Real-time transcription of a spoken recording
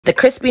The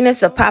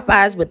crispiness of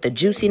Popeyes with the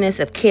juiciness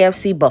of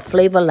KFC, but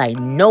flavor like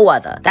no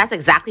other. That's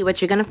exactly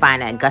what you're gonna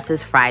find at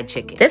Gus's Fried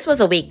Chicken. This was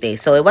a weekday,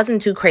 so it wasn't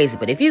too crazy,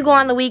 but if you go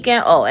on the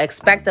weekend, oh,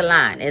 expect a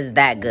line. It's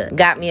that good.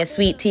 Got me a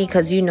sweet tea,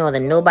 cause you know that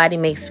nobody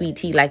makes sweet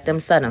tea like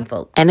them Southern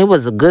folk. And it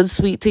was a good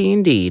sweet tea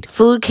indeed.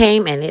 Food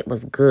came and it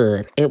was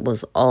good. It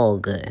was all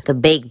good. The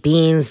baked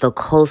beans, the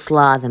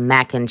coleslaw, the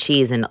mac and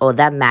cheese, and oh,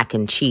 that mac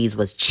and cheese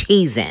was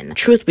cheesin'.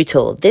 Truth be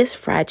told, this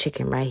fried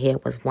chicken right here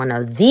was one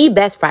of the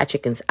best fried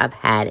chickens I've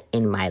had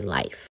in my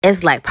life.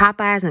 It's like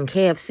Popeyes and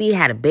KFC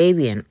had a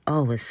baby, and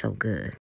oh, it's so good.